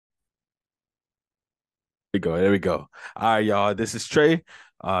We go. There we go. All right, y'all. This is Trey,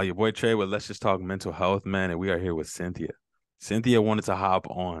 your boy Trey with Let's Just Talk Mental Health, man, and we are here with Cynthia. Cynthia wanted to hop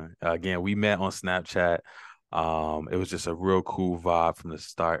on. Again, we met on Snapchat. It was just a real cool vibe from the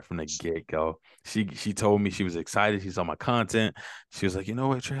start, from the get-go. She told me she was excited. She saw my content. She was like, you know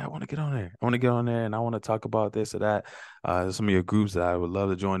what, Trey, I want to get on there. I want to get on there and I want to talk about this or that. There's some of your groups that I would love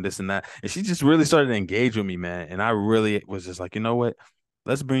to join, this and that. And she just really started to engage with me, man. And I really was just like, you know what?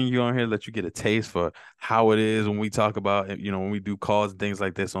 Let's bring you on here, let you get a taste for how it is when we talk about, when we do calls and things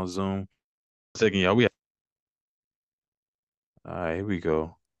like this on Zoom. Second, y'all, all right, here we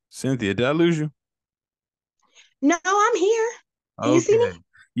go. Cynthia, did I lose you? No, I'm here. Can you see me? Okay.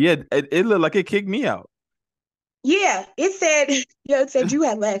 Yeah, it looked like it kicked me out. Yeah, it said yeah, it said you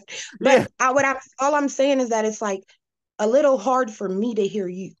had left. Yeah. But all I'm saying is that it's like a little hard for me to hear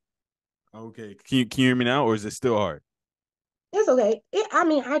you. Okay. Can you hear me now, or is it still hard? It's okay. I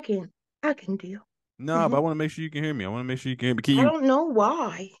mean, I can deal. No, but hmm I want to make sure you can hear me. I want to make sure you can hear me. Can I you? don't know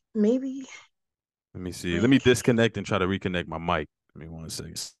why. Maybe Let me see. Let me like disconnect and try to reconnect my mic. Give me 1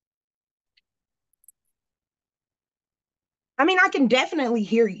 second. I mean, I can definitely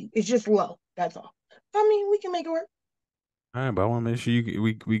hear you. It's just low. That's all. I mean, we can make it work. All right, but I want to make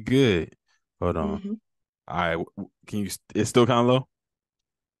sure we good. Hold on. hmm All right. Can you? It's still kind of low.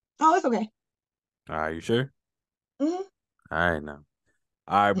 Oh, it's okay. All right. You sure? hmm All right now.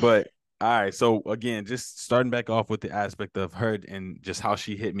 All right, but all right. So again, just starting back off with the aspect of her and just how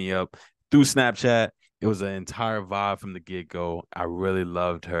she hit me up through Snapchat. It was an entire vibe from the get-go. I really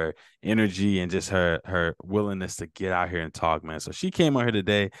loved her energy and just her willingness to get out here and talk, man. So she came on here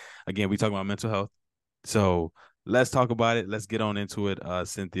today. Again, we talking about mental health. So let's talk about it. Let's get on into it,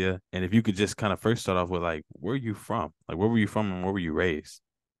 Cynthia. And if you could just kind of first start off with like, where are you from? Like, where were you from and where were you raised?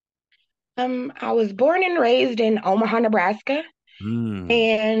 I was born and raised in Omaha, Nebraska. Mm,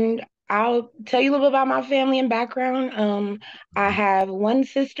 And I'll tell you a little bit about my family and background. I mhm. have one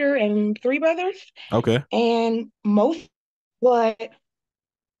sister and three brothers, Okay. and but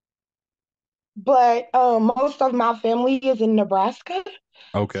most of my family is in Nebraska.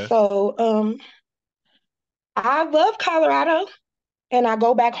 Okay. So I love Colorado, and I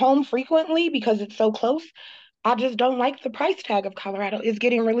go back home frequently because it's so close. I just don't like the price tag of Colorado. It's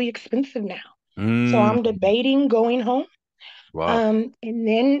getting really expensive now. So Mm, I'm debating going home. wow. And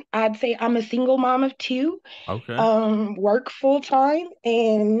then I'd say I'm a single mom of two, Okay. work full time,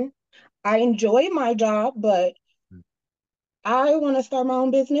 and I enjoy my job, but I want to start my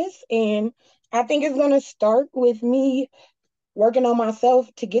own business. And I think it's going to start with me working on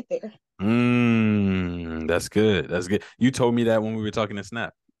myself to get there. That's good. That's good. You told me that when we were talking to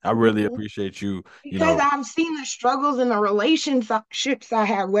Snap. I really Mhm. appreciate you, you Because know. I've seen the struggles and the relationships I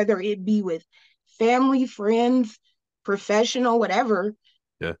have, whether it be with family, friends, professional, whatever.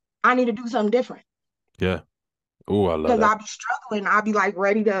 Yeah. I need to do something different Yeah. Oh, I love because that. I'll be struggling. I'll be like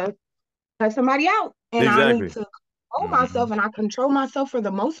ready to cut somebody out. And I need Exactly. to control Hmm. myself, and I control myself for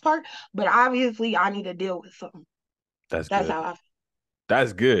the most part, but obviously I need to deal with something. That's That's good. how I feel.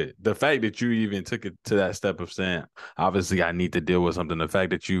 That's good. The fact that you even took it to that step of saying, obviously, I need to deal with something. The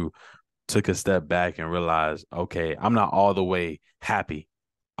fact that you took a step back and realized, okay, I'm not all the way happy.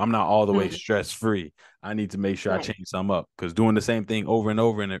 I'm not all the way Mhm. stress free. I need to make sure I Right. change something up because doing the same thing over and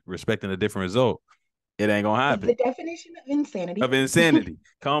over and expecting a different result, it ain't gonna Is happen. the definition of insanity. Of insanity.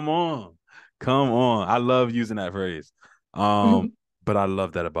 Come on. Come on. I love using that phrase. Um, but I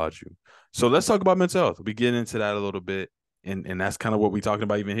love that about you. So let's talk about mental health. We get into that a little bit. And that's kind of what we're talking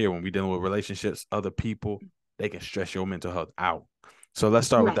about even here when we're dealing with relationships, other people, they can stress your mental health out. So let's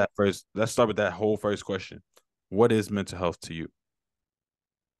start with Right. that first. Let's start with that whole first question. What is mental health to you?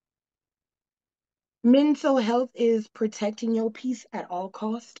 Mental health is protecting your peace at all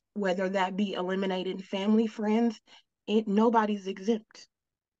costs, whether that be eliminating family, friends. Nobody's exempt.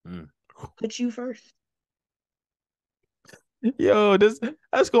 Mm. Put you first. Yo,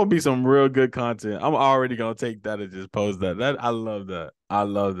 that's gonna be some real good content. I'm already gonna take that and just post that. That I love that. I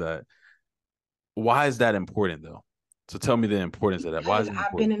love that. Why is that important though? So tell me the importance of that. Why Because is it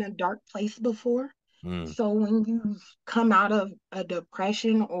I've been important? in a dark place before. Mm, So when you've come out of a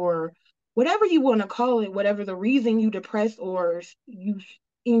depression or whatever you want to call it, whatever the reason you depressed or you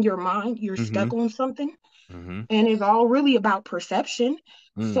in your mind, you're mm-hmm, stuck on something, mm-hmm, and it's all really about perception.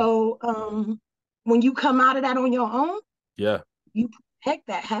 mm, So when you come out of that on your own, yeah, you protect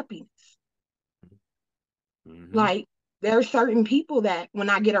that happiness. mm-hmm, Like there are certain people that when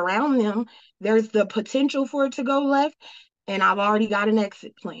I get around them, there's the potential for it to go left, and I've already got an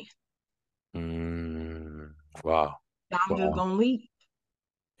exit plan. mm, wow, I'm just wow, gonna leave,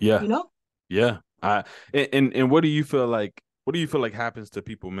 yeah, you know? yeah. I and what do you feel like? what do you feel like happens to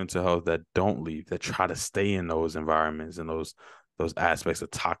people mental health that don't leave, that try to stay in those environments and those aspects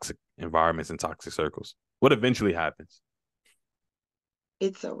of toxic environments and toxic circles? What eventually happens?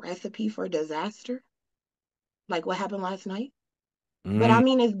 It's a recipe for disaster, like what happened last night. But I Mm,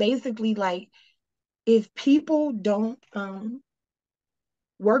 mean, it's basically like if people don't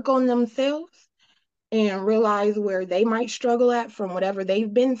work on themselves and realize where they might struggle at from whatever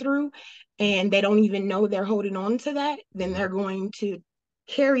they've been through, and they don't even know they're holding on to that, then mm, they're going to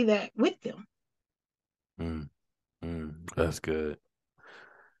carry that with them. mm, that's good.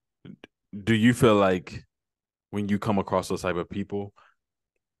 Do you feel like when you come across those type of people,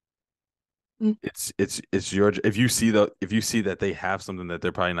 Mm, it's your if you see that they have something that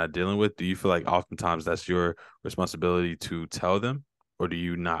they're probably not dealing with, do you feel like oftentimes that's your responsibility to tell them, or do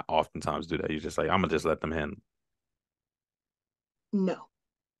you not oftentimes do that? You're just like, I'm gonna just let them handle. no,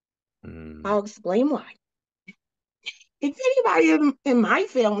 Mm, I'll explain why. If anybody in my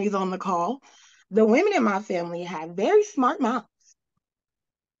family is on the call, the women in my family have very smart mouths.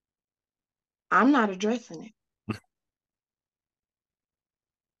 I'm not addressing it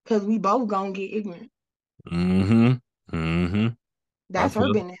because we both gonna get ignorant. mm-hmm. Mm-hmm. I That's her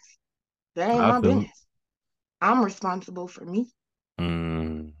feel it. business. That ain't I my feel it. business. I'm responsible for me.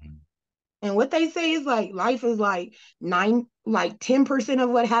 Mm. And what they say is like life is like 10% of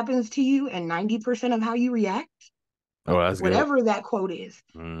what happens to you and 90% of how you react. Oh, that's good. Whatever that quote is.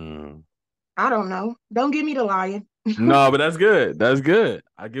 Mm. I don't know. Don't get me to lying. No, but that's good. That's good.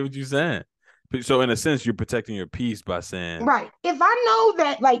 I get what you're saying. So in a sense, you're protecting your peace by saying, Right. If I know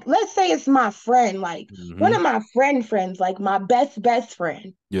that, like, let's say it's my friend, like one mm-hmm. of my friends, like my best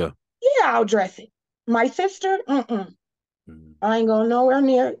friend. Yeah. Yeah, I'll dress it. My sister, I ain't going nowhere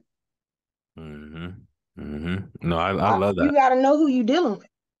near it. Mm-hmm. Mm-hmm. No, I love You that. got to know who you dealing with.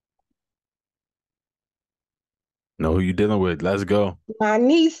 Know who you dealing with. Let's go. My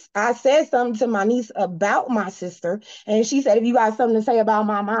niece, I said something to my niece about my sister, and she said, if you got something to say about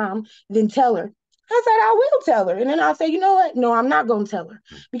my mom, then tell her. I said, I will tell her. And then I said, you know what? No, I'm not going to tell her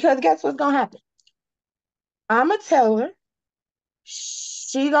because guess what's going to happen? I'm going to tell her.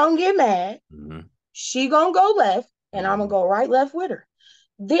 She going to get mad. Mm-hmm. She going to go left, and I'm going to go right left with her.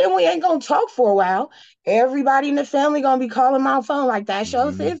 Then we ain't gonna talk for a while. Everybody in the family gonna be calling my phone like, that's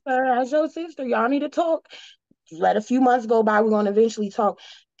your Mm-hmm. sister, that's your sister. Y'all need to talk. Let a few months go by, we're gonna eventually talk,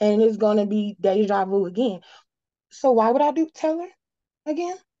 and it's gonna be deja vu again. So why would I do tell her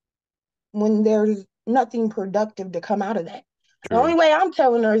again when there's nothing productive to come out of that? The True. only way I'm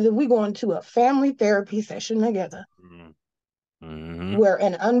telling her is if we go into a family therapy session together Mm-hmm. where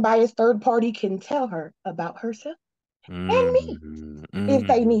an unbiased third party can tell her about herself and me Mm-hmm. if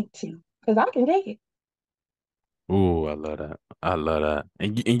they Mm-hmm. need to, because I can take it. Ooh, I love that. I love that.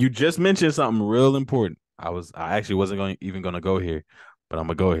 And you just mentioned something real important. I actually wasn't even gonna go here, but I'm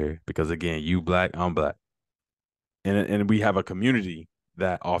gonna go here because again, you black, I'm black. And we have a community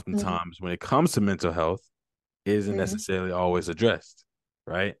that Mm-hmm. oftentimes when it comes to mental health isn't Mm-hmm. necessarily always addressed,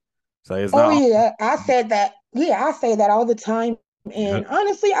 right? So it's Oh not. yeah, I said that. Yeah, I say that all the time. Yeah. And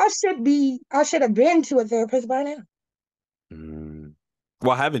honestly, I should have been to a therapist by now. Mm.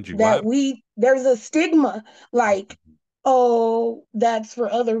 Why haven't you? Why? That there's a stigma like, oh, that's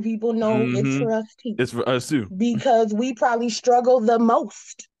for other people. No, it's Mm-hmm. for us too. It's for us too. Because we probably struggle the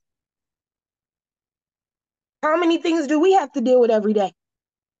most. How many things do we have to deal with every day?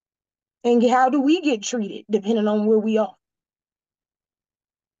 And how do we get treated depending on where we are?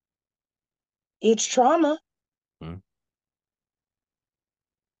 It's trauma.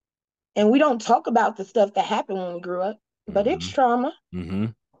 And we don't talk about the stuff that happened when we grew up, but it's Mm-hmm. trauma. Mm-hmm.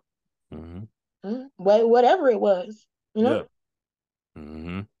 Mm-hmm. Whatever it was, you know? Yeah.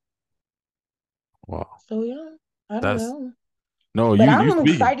 Mm-hmm. Wow. So yeah, I don't That's know. no, But you I'm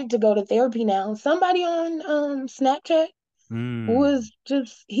speaking. excited to go to therapy now. Somebody on Snapchat Mm. was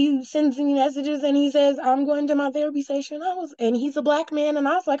just he sends me messages and he says, I'm going to my therapy session. And he's a black man, and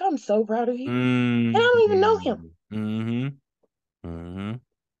I was like, I'm so proud of you. And I don't even know him. Mm. Mm-hmm. Mm-hmm.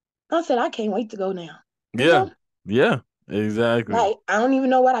 I said, I can't wait to go now. You Yeah. know? Yeah. Exactly. Like I don't even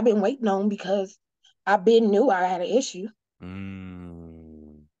know what I've been waiting on because I've been knew I had an issue,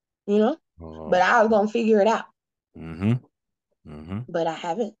 Mm. you know? But Oh. I was gonna figure it out. Mm-hmm. Mm-hmm. But I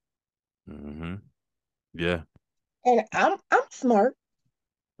haven't. Mm-hmm. Yeah. And I'm smart.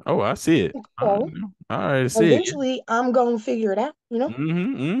 Oh, I see it. So I already see it. eventually I'm gonna figure it out, you know?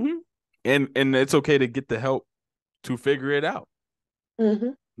 Mm-hmm. Mm-hmm. And it's okay to get the help to figure it out.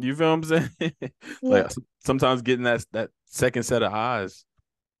 Mm-hmm. You feel what I'm saying? Yeah. Like sometimes getting that second set of eyes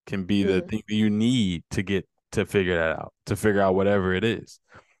can be the Mm-hmm. thing that you need to get to figure that out, to figure out whatever it is.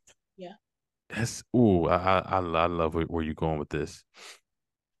 Yeah. That's ooh, I love where you're going with this.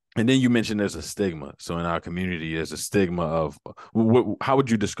 And then you mentioned there's a stigma. So in our community, there's a stigma of how would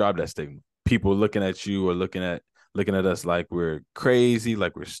you describe that stigma? People looking at you or looking at us like we're crazy,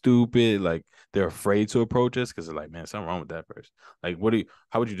 like we're stupid, like they're afraid to approach us because they're like, man, something wrong with that person. Like,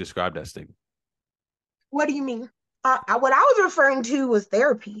 how would you describe that stigma? What do you mean? What I was referring to was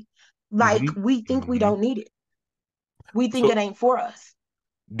therapy. Like Hmm. we think we Hmm. don't need it. We think So it ain't for us.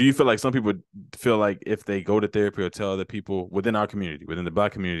 do you feel like some people feel like if they go to therapy or tell other people within our community, within the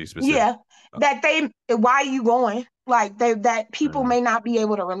Black community specific? Yeah, that they why are you going? Like they that people may not be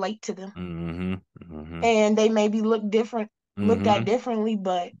able to relate to them, Mm-hmm. Mm-hmm. and they maybe looked at Mm-hmm. differently.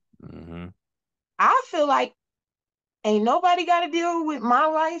 But Mm-hmm. I feel like ain't nobody got to deal with my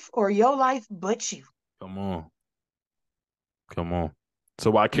life or your life but you. Come on. Come on.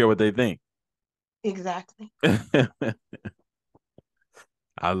 So why care what they think? Exactly.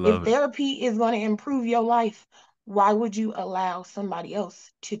 I If love it. therapy is going to improve your life, why would you allow somebody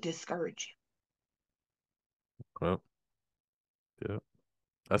else to discourage Well, yeah,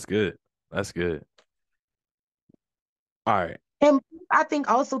 that's good. That's good. All right. you? And I think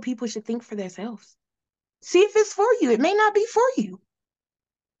also people should think for themselves. See if it's for you. It may not be for you.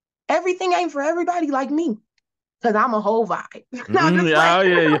 Everything ain't for everybody like me, because I'm a whole vibe. No, Mm, just yeah, play. oh,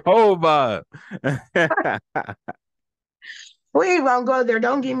 yeah, your whole vibe. We ain't gonna go there.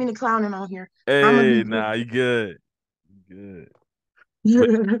 Don't get me the clowning on here. I'm gonna Hey, be nah, you good. You good.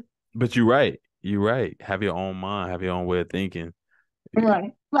 But cool. but you're right. You're right. Have your own mind, have your own way of thinking.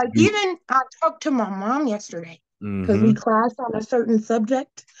 Right. Like You even I talked to my mom yesterday because we mm-hmm. clashed on a certain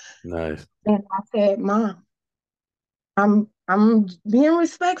subject, Nice. and I said, "Mom, I'm being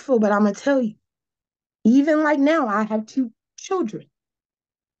respectful, but I'm gonna tell you, even like now, I have two children.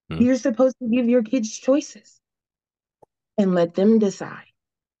 Mm, You're supposed to give your kids choices and let them decide,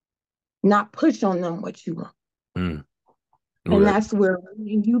 not push on them what you want." mm, And right. that's where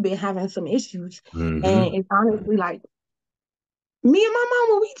you've been having some issues. Mm-hmm. And it's honestly like me and my mom,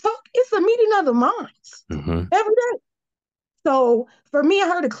 when we talk, it's a meeting of the minds Mm-hmm. every day. So for me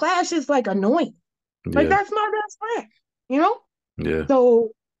and her to clash is like annoying. Like Yeah. that's my best friend, you know? Yeah.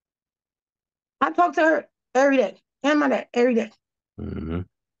 So I talk to her every day and my dad every day, Mm-hmm.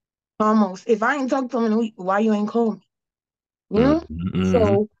 almost. If I ain't talked to him in a week, why you ain't called me? You know? Mm-hmm. Mm-hmm.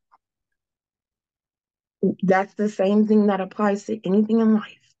 So that's the same thing that applies to anything in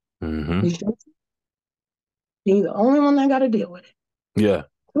life. Mm-hmm. You should be the only one that got to deal with it. Yeah.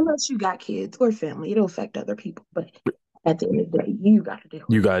 Unless you got kids or family, it'll affect other people. But at the end of the day, you got to deal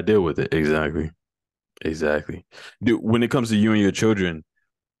with You gotta deal with it. Exactly. Exactly. When it comes to you and your children,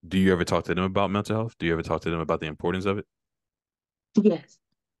 do you ever talk to them about mental health? Do you ever talk to them about the importance of it? it. Yes.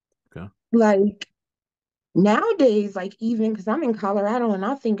 Okay. Like nowadays, like even because I'm in Colorado and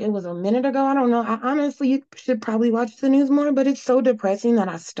I think it was a minute ago. I don't know. I honestly should probably watch the news more, but it's so depressing that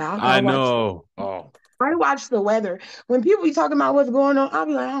I stop. I know. Oh, I watch the weather. When people be talking about what's going on, I'll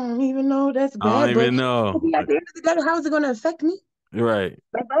be like, I don't even know. That's I don't bad. But even know. at the end of the day, how is it going to affect me? You're right.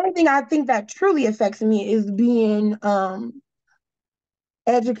 Like, the only thing I think that truly affects me is being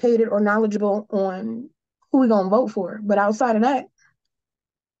educated or knowledgeable on who we gonna vote for. But outside of that,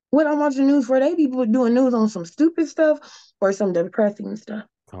 what I'm watching news for, they people doing news on some stupid stuff or some depressing stuff.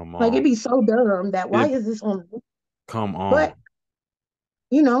 Come Like on. it'd be so dumb that why It is this on? come But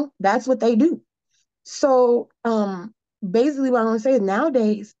on. that's what they do. So basically what I'm gonna say is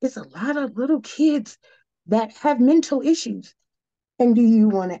nowadays it's a lot of little kids that have mental issues. And do you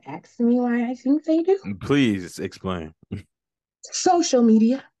want to ask me why I think they do? Please explain. Social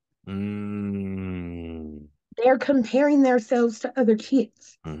media. Mm. They're comparing themselves to other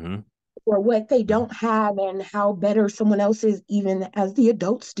kids Mm-hmm. or what they don't have and how better someone else is, even as the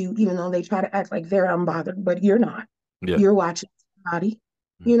adults do, even though they try to act like they're unbothered, but you're not. Yeah. You're watching somebody,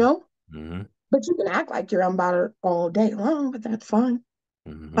 you Mm-hmm. know? Mm-hmm. But you can act like you're unbothered all day long, but that's fine. I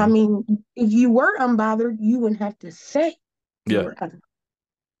Mm-hmm. mean, if you were unbothered, you wouldn't have to say you Yeah. were unbothered.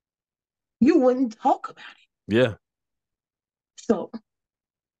 You wouldn't talk about it. Yeah. So,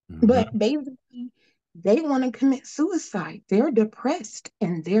 Mm-hmm. but basically, they want to commit suicide. They're depressed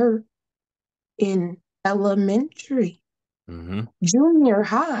and they're in elementary, Mm-hmm. junior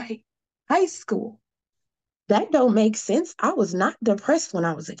high, high school. That don't make sense. I was not depressed when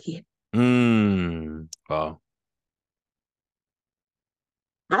I was a kid. Mm. Wow.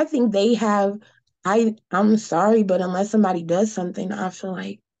 I think they have I'm sorry, but unless somebody does something, I feel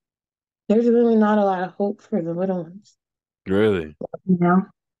like there's really not a lot of hope for the little ones. Really? You know?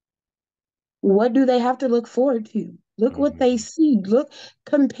 What do they have to look forward to? Look what they Mm-hmm. see. Look,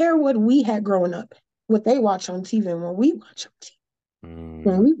 compare what we had growing up, what they watch on TV and what we watch on TV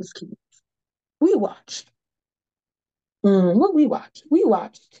when Mm. we was kids. We watched. What we watched? We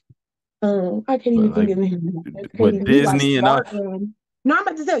watched. I can't But even think like, of it. I can't but even. We watched Disney and all. Martin. No, I'm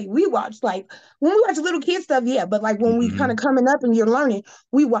about to tell you. We watched like when we watch little kid stuff, yeah. But like when we kind Hmm. of coming up and you're learning,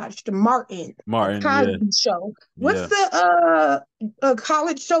 we watched Martin, the Martin, yeah, Cosby Show. What's yeah. the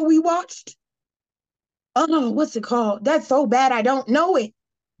college show we watched? Oh, what's it called? That's so bad I don't know it.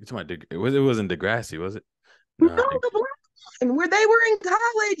 You talking about it wasn't Degrassi, was it? No, No, the black one where they were in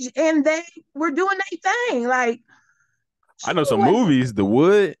college and they were doing their thing. Like, I know who some was it? movies, The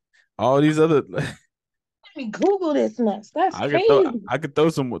Wood, all these other. Let me Google this mess. That's I could throw crazy. I could throw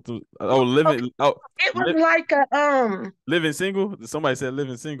some. Oh, Okay, it was like a living single. Somebody said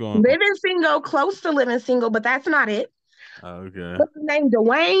living single. living single, close to living single, but that's not it. Okay. What's the name?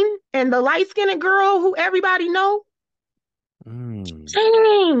 Dwayne and the light skinned girl who everybody know. Mm,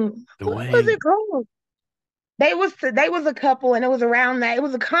 Dang, what was Dwayne. it called? They was a couple, and it was around that. It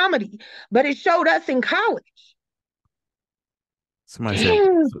was a comedy, but it showed us in college. Somebody said.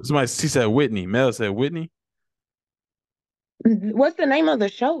 Dang, Somebody. She said Whitney. Mel said Whitney. what's the name of the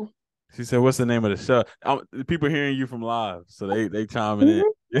show? She said, "What's the name of the show?" The people hearing you from live, so they chiming Mhm. in.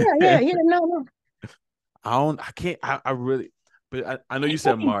 Yeah, yeah, yeah. No, no. I don't. I can't. I really. But I know you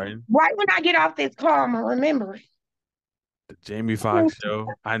said Martin, Right when I get off this call, I'm gonna remember it. the Jamie Foxx show.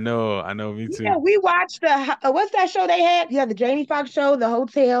 I know. I know. Me Yeah, too. we watched the what's that show they had? Yeah, the Jamie Foxx show, The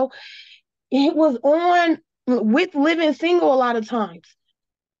Hotel. It was on with Living Single a lot of times.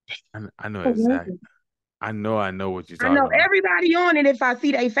 I know exact. I I know what you're know talking about. everybody on it if I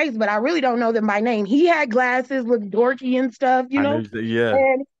see their face, but I really don't know them by name. He had glasses, looked dorky and stuff, I know. Yeah.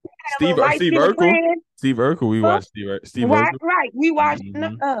 and he had a little light Steve skinned Urkel. friend. Steve Urkel. We Huh? watched Steve Right, Urkel. right. We watched Hmm.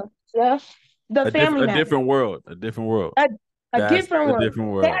 yeah, the Family A Matters. different world. A different world. A, a That's different a world.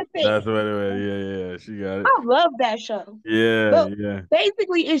 different world. That's it. That's what it was. Yeah, yeah. She got it. I love that show. Yeah, But yeah.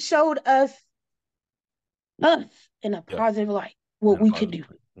 basically, it showed us in a Yeah. positive light, what And a we could positive do.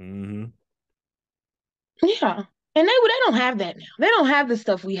 point. Mm-hmm. Yeah. And they don't have that now. They don't have the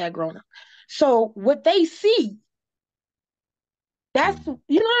stuff we had growing up. So what they see, that's Mm-hmm.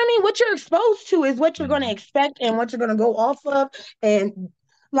 you know what I mean? What you're exposed to is what you're gonna Mm-hmm. expect and what you're gonna go off of. And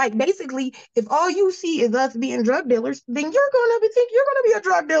like basically, if all you see is us being drug dealers, then you're gonna be a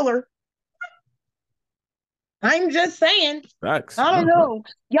drug dealer. I'm just saying. Facts. I don't No, know.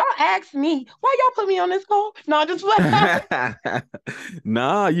 Y'all asked me why y'all put me on this call. No, just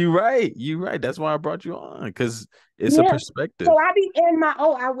nah, you right. You right. That's why I brought you on because it's a yeah. So perspective. I be in my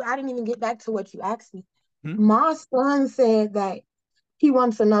I didn't even get back to what you asked me. Hmm? My son said that he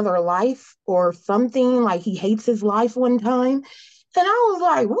wants another life or something, like he hates his life one time. And I was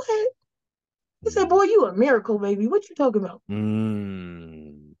like, what? He said, boy, you a miracle, baby. What you talking about?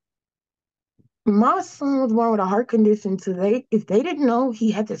 Mm. My son was born with a heart condition. So if they didn't know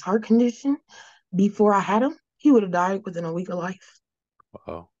he had this heart condition before I had him, he would have died within a week of life.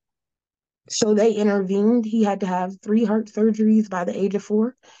 Oh. So they intervened. He had to have 3 heart surgeries by the age of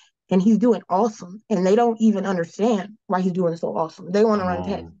 4. And he's doing awesome. And they don't even understand why he's doing so awesome. They want to Come run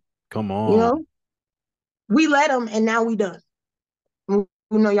tests. on. Come You on. know, we let him and now we done.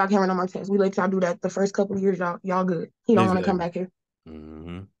 We know y'all can't run no more tests. We let y'all do that the first couple of years. Y'all good. He don't want to come Exactly. back here.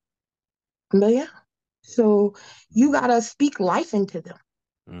 Mm-hmm. But yeah. So you gotta speak life into them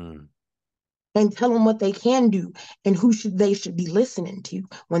Mm. and tell them what they can do and who should be listening to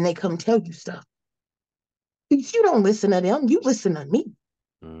when they come tell you stuff. If you don't listen to them, you listen to me.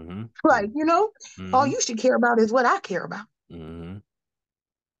 Mm-hmm. Like, all Mm-hmm. you should care about is what I care about. Mm-hmm.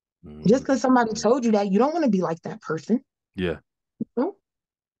 Just because somebody Mm-hmm. told you that, you don't want to be like that person. Yeah. You know?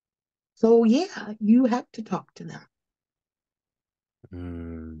 So yeah, you have to talk to them.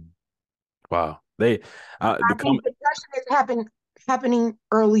 Mm. Wow. The I think depression is happening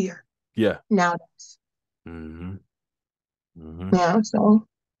earlier yeah. nowadays. Mm-hmm. Mm-hmm. Yeah, so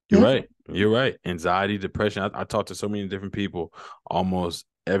You're yeah, right. You're right. Anxiety, depression. I talk to so many different people. Almost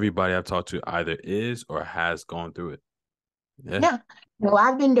everybody I've talked to either is or has gone through it. Yeah. yeah. No,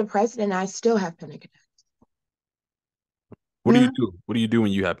 I've been depressed and I still have panic attacks. What do you Yeah. do? What do you do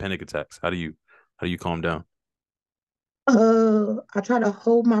when you have panic attacks? How do you calm down? I try to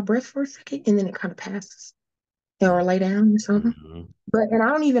hold my breath for a second and then it kind of passes. Or lay down or something. Mm-hmm. And I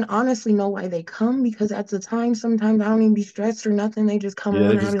don't even honestly know why they come because at the time sometimes I don't even be stressed or nothing. They just come Yeah, on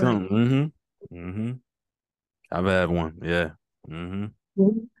they and I just be like, come. Mm-hmm. Mm-hmm. I've had one. Yeah. Mm-hmm.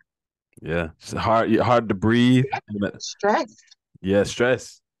 "Mhm." Yeah. It's hard to breathe. Stress. Yeah,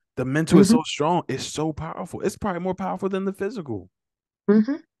 stress. The mental is Hmm. so strong. It's so powerful. It's probably more powerful than the physical.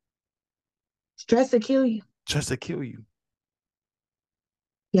 Hmm. Stress will kill you. Just to kill you.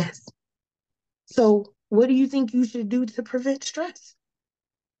 Yes. So what do you think you should do to prevent stress?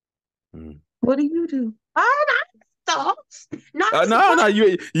 Mm. What do you do? Oh, not the host. Not the No, no,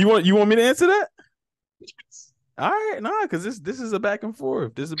 host. you want me to answer that? All right, nah, because this is a back and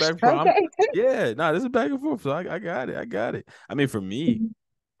forth. This is a back and forth. Okay. Yeah, nah, this is back and forth. So I got it. I got it. I mean, for me,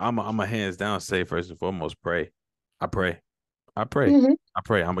 I'm a hands down say first and foremost pray. I pray. I pray. Mm-hmm. I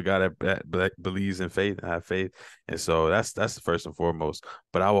pray. I'm a guy that believes in faith and have faith, and so that's the first and foremost.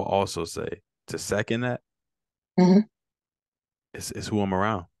 But I will also say to second that, Mm-hmm. it's who I'm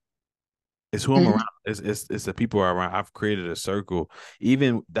around. It's who I'm around. Mm-hmm. It's the people around. I've created a circle.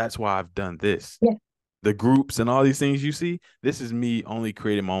 Even that's why I've done this. Yeah. The groups and all these things you see. This is me only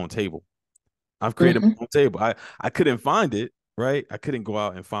creating my own table. I've created Mm-hmm. my own table. I couldn't find it, right? I couldn't go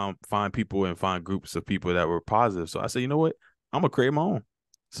out and find people and find groups of people that were positive. So I said, you know what? I'm gonna create my own.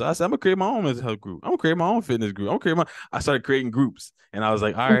 So I said, I'm gonna create my own mental health group. I'm gonna create my own fitness group. I'm gonna create my I started creating groups and I was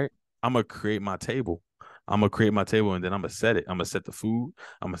like, all right, I'm gonna create my table. I'm gonna create my table and then I'm gonna set it. I'm gonna set the food.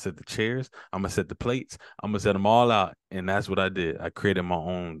 I'm gonna set the chairs. I'm gonna set the plates. I'm gonna set them all out. And that's what I did. I created my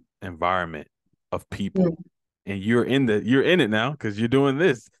own environment of people Mm-hmm. and you're in it now because you're doing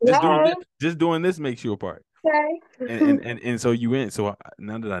this. Yay. Just doing this makes you a part. Yay. And so you in. So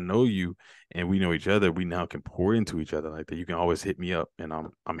now that I know you and we know each other, we now can pour into each other like that. You can always hit me up, and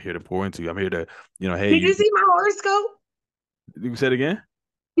I'm here to pour into you. I'm here to, hey, Did you see my horoscope? you said again.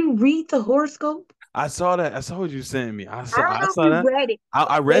 You read the horoscope? I saw that. I saw what you sent me. I don't I know if saw you that. read it.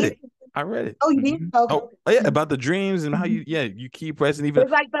 I read it. Basically, I read it. oh, you did? Okay. Oh yeah, about the dreams and how you keep pressing even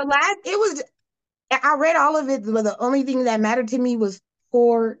It's like the last, it was, I read all of it, but the only thing that mattered to me was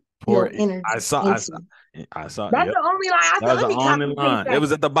for pour. your energy I saw. I saw. into. I saw. That's Yep. the only line. I That said, was let the me only copy and paste line. It that.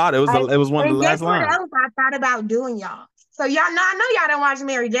 was at the bottom. It was one of the And guess last what lines. else I thought about doing, y'all? So y'all know, I know y'all don't watch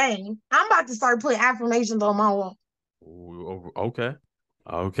Mary Jane. I'm about to start putting affirmations on my wall. Ooh, okay.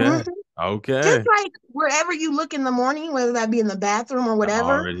 Okay. Mhm. Just Okay. like wherever you look in the morning, whether that be in the bathroom or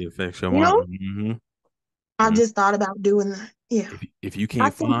whatever, Already affects your you mind. know, I just thought about doing that. Yeah, If you I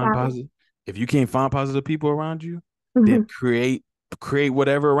can't think find that was. positive, if you can't find positive people around you, then Mhm. create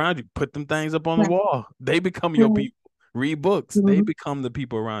whatever around you. Put them things up on the Right. wall. They become your Mhm. people. Read books. They Mhm. become the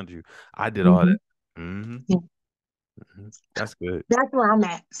people around you. I did all Mhm. that. hmm Yeah. That's good. That's where I'm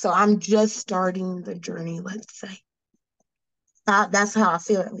at. So I'm just starting the journey, let's say. That's how I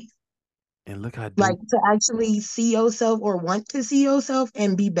feel at least. And look how Like dope. to actually see yourself or want to see yourself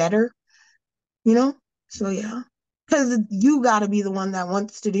and be better, you know? So yeah. Because you got to be the one that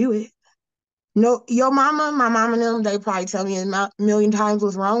wants to do it. No, your mama, my mom and them, they probably tell me a million times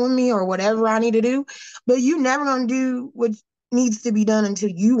what's wrong with me or whatever I need to do. But you never gonna do what needs to be done until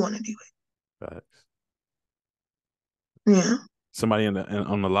you want to do Facts. it. Yeah. Somebody on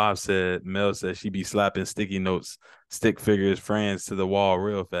the live said Mel said she be slapping sticky notes, stick figures, friends to the wall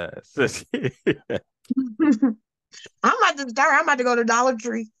real fast. I'm about to start. I'm about to go to Dollar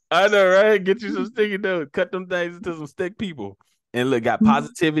Tree. I know, right? Get you some sticky notes, cut them things into some stick people. And look, got Mhm.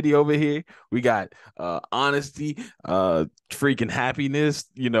 positivity over here. We got honesty, freaking happiness,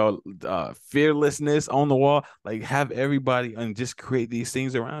 fearlessness on the wall. Like have everybody and just create these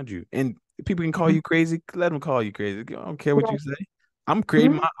things around you. And people can call you crazy, let them call you crazy. I don't care what you Right. say.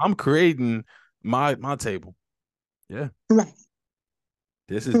 Mhm. I'm creating my table. Yeah. Right.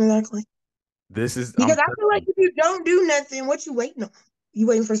 This is Exactly. this is I'm Because I feel like if you don't do nothing, what you waiting on? You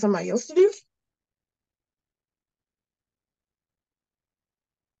waiting for somebody else to do?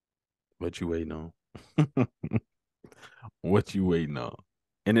 what you waiting on. What you waiting on?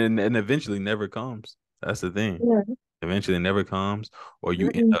 And eventually never comes. That's the thing. Yeah. Eventually never comes, or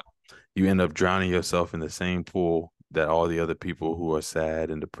Mm-mm. you end up drowning yourself in the same pool that all the other people who are sad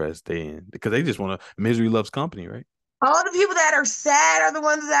and depressed stay in because they just want to misery loves company, right? All the people that are sad are the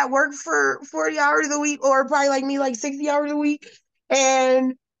ones that work for 40 hours a week or probably like me, like 60 hours a week.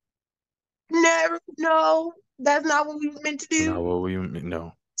 And never, no, that's not what we were meant to Not do. what we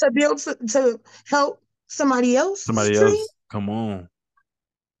know. To build, to help somebody else's Somebody dream. else, come on,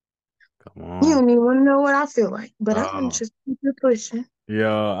 come You on. don't even want to know what I feel like, but I'm gonna Oh, just keep it pushing. yeah,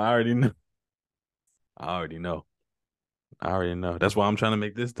 I already know. I already know. I already know. That's why I'm trying to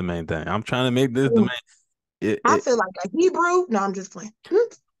make this the main thing. I'm trying to make this the Mm. main. It, I it feel like a Hebrew. No, I'm just playing.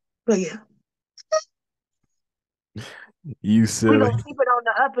 But yeah, you we silly. gonna keep it on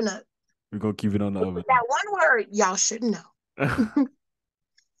the up and up. We're gonna keep it on the But oven. that one word, y'all should know.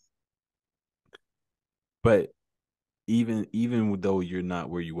 But even though you're not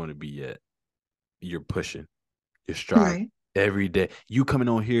where you want to be yet, you're pushing, you're striving Right. every day. You coming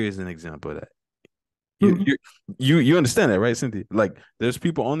on here is an example of that. You Mm-hmm. you you understand that, right, Cynthia? Like there's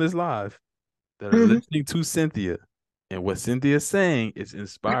people on this live that are Mm-hmm. listening to Cynthia, and what Cynthia's saying is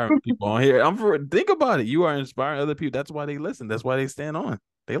inspiring people on here. Think about it. You are inspiring other people. That's why they listen. That's why they stand on.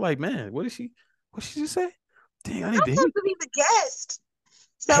 They like, man, what she just say? Dang, I need I'm to hear. supposed to be the guest.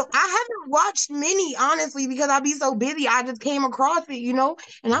 So I haven't watched many, honestly, because I'll be so busy. I just came across it,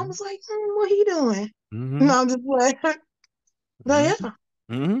 and I was like, what he doing? Mm-hmm. No, I'm just like, but Mm-hmm. yeah.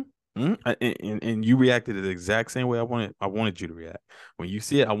 Mm-hmm. Mm-hmm. And you reacted the exact same way I wanted you to react. When you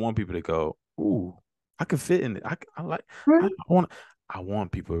see it, I want people to go, ooh, I can fit in it. I like I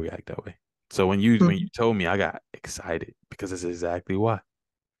want people to react that way. So when you Mhm. told me, I got excited because that's exactly why.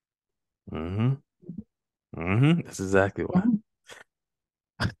 Mm-hmm. Mm-hmm. That's exactly why.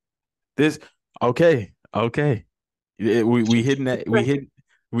 This okay, okay. We hitting that we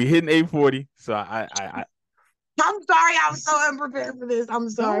hitting 840. So I I'm sorry, I was so unprepared for this. I'm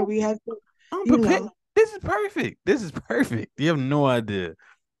sorry. no, We had to, I'm you prepared. know. This is perfect. This is perfect. You have no idea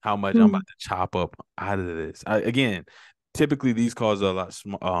how much I'm about Mhm. to chop up out of this. Again, typically these calls are a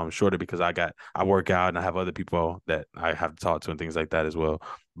lot shorter because I work out and I have other people that I have to talk to and things like that as well.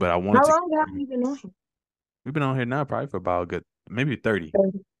 But I wanted How to. long have you been on here? We've been on here now probably for about a good maybe 30.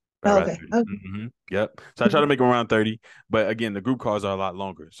 30. Right about Okay. 30. Okay. Yep. So I try to make them around 30. But again, the group calls are a lot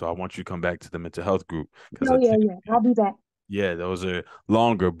longer. So I want you to come back to the mental health group because Oh yeah, yeah. I'll be back. yeah, those are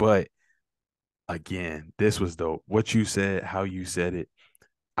longer. But again, this was dope. What you said, how you said it.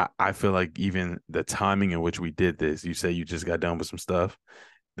 I feel like even the timing in which we did this, you say you just got done with some stuff.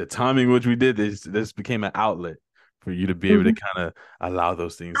 The timing in which we did this became an outlet for you to be able to Mhm. kind of allow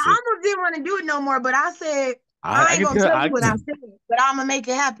those things to I almost didn't want to do it no more, but I said I I ain't can gonna tell tell you what I said, but I'm gonna make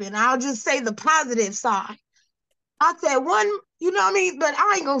it happen. I'll just say the positive side. I said one, you know what I mean, but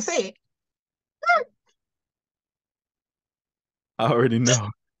I ain't gonna say it. I already know.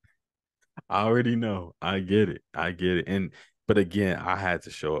 I already know. I get it. I get it. And but again, I had to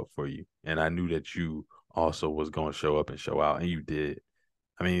show up for you, and I knew that you also was going to show up and show out, and you did.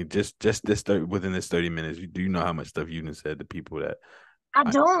 I mean, just this 30, within this 30 minutes, you do know how much stuff you done said to people that I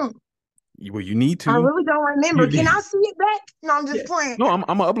I don't. well, you need I to. really don't remember. You Can need. I see it back? No, I'm Yeah. just playing. No, I'm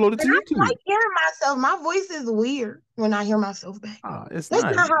gonna upload it And to I don't YouTube. like hearing myself. My voice is weird when I hear myself back. It's That's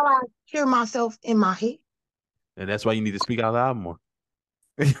not, not how I hear myself in my head. and that's why you need to speak out loud more,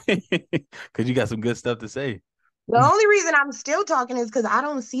 because you got some good stuff to say. The only reason I'm still talking is because I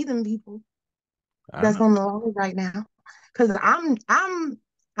don't see them people I that's know, on the line right now. Because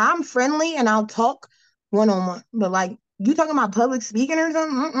I'm friendly and I'll talk one on one. But like you talking about public speaking or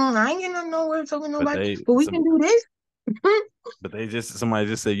something, I ain't getting nowhere talking to but nobody. But we can do this. they just somebody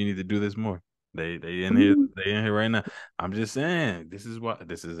just said you need to do this more. They in here right now. I'm just saying this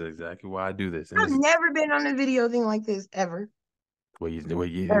is exactly why I do this, and I've this is never been on a video thing like this ever, what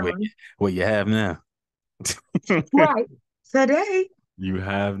ever. you have now. Right. Today, You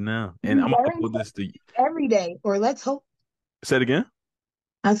have now, and you I'm gonna learn upload this to something every day, or let's hope. say it again.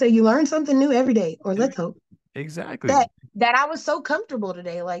 I say you learn something new every day, or let's hope. Exactly. That I was so comfortable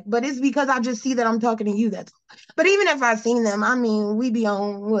today. Like, but it's because I just see that I'm talking to you. That's but even if I've seen them, I mean, we be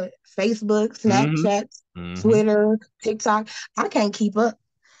on what Facebook, Mm-hmm. Snapchat, Mm-hmm. Twitter, TikTok. I can't keep up.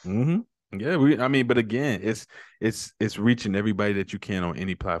 Mm-hmm. Yeah, I mean, but again, it's reaching everybody that you can on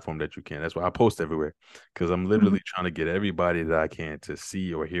any platform that you can. That's why I post everywhere because I'm Mhm. literally trying to get everybody that I can to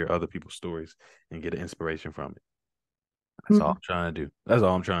see or hear other people's stories and get an inspiration from it. That's all I'm Mhm. trying to do. That's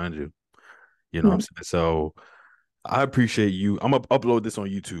all I'm trying to do. You know what I'm Right. saying? So I appreciate you. I'm gonna upload this on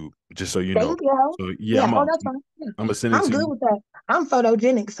YouTube just so you know. Thank you. So yeah, Yeah. Oh, that's fine. Yeah. I'm gonna send it I'm to good you. with that. I'm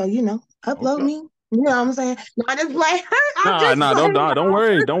photogenic, so upload Okay. me. You know what I'm saying? Not just like I'm Nah, just nah, playing. don't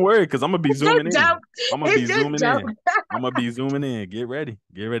worry, don't worry, because I'm gonna be It's just zooming in. joke. I'm gonna be It's just zooming joke. in. I'm gonna be zooming in. Get ready,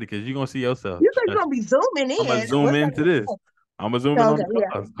 because you're gonna see yourself. You think you're Trust gonna me. be zooming I'm gonna in? zoom What's that into this. gonna I'm gonna zoom in say? on Okay, the yeah.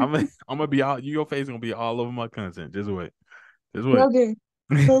 cause. I'm gonna be all your face gonna be all over my content. Just wait. Just wait. Okay.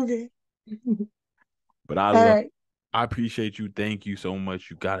 Okay. But I All love right. I appreciate you. Thank you so much.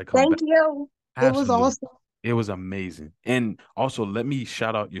 You gotta come Thank back. you. It was Absolutely. awesome. It was amazing. And also let me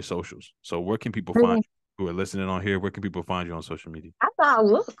shout out your socials. So where can people find Okay. you who are listening on here? Where can people find you on social media? I thought,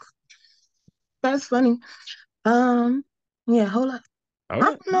 look, that's funny. Um, yeah, hold up. All I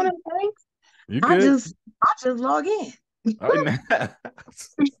right. don't know that thing. You I good. just I just log in. All right.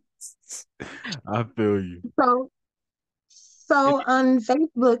 I feel you. So on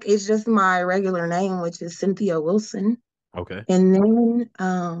Facebook it's just my regular name, which is Cynthia Wilson. Okay. And then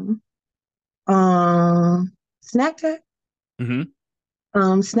um Snapchat. Mm-hmm.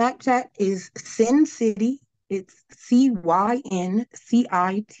 Snapchat is Sin City. It's CYNCITY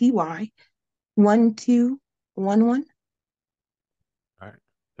 1211. All right.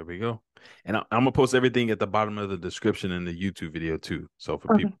 There we go. And I'm gonna post everything at the bottom of the description in the YouTube video too. So for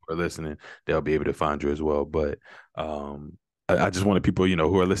people Okay. who are listening, they'll be able to find you as well. But I just wanted people,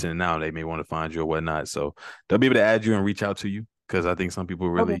 who are listening now, they may want to find you or whatnot. So they'll be able to add you and reach out to you because I think some people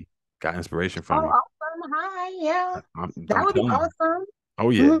Okay. really got inspiration Oh, from you. awesome. Hi. Yeah. That I'm would be telling you. awesome. Oh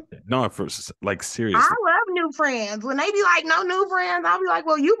yeah. Mhm. No, for like I seriously. love new friends. When they be like, no new friends, I'll be like,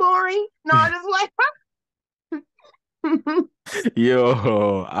 well, you boring. No, just like,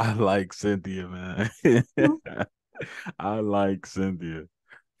 Yo, I like Cynthia, man. I like Cynthia.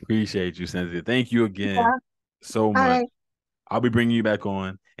 Appreciate you, Cynthia. Thank you again yeah. so All much. right. I'll be bringing you back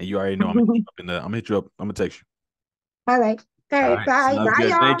on, and you already know I'm gonna hit you up I'm gonna hit you up. I'm gonna text you. All right. All All right. right, Bye. sounds Bye,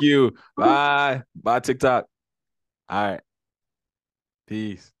 good. Thank y'all. you. Bye. Bye, TikTok. All right,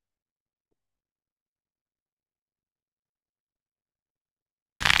 peace.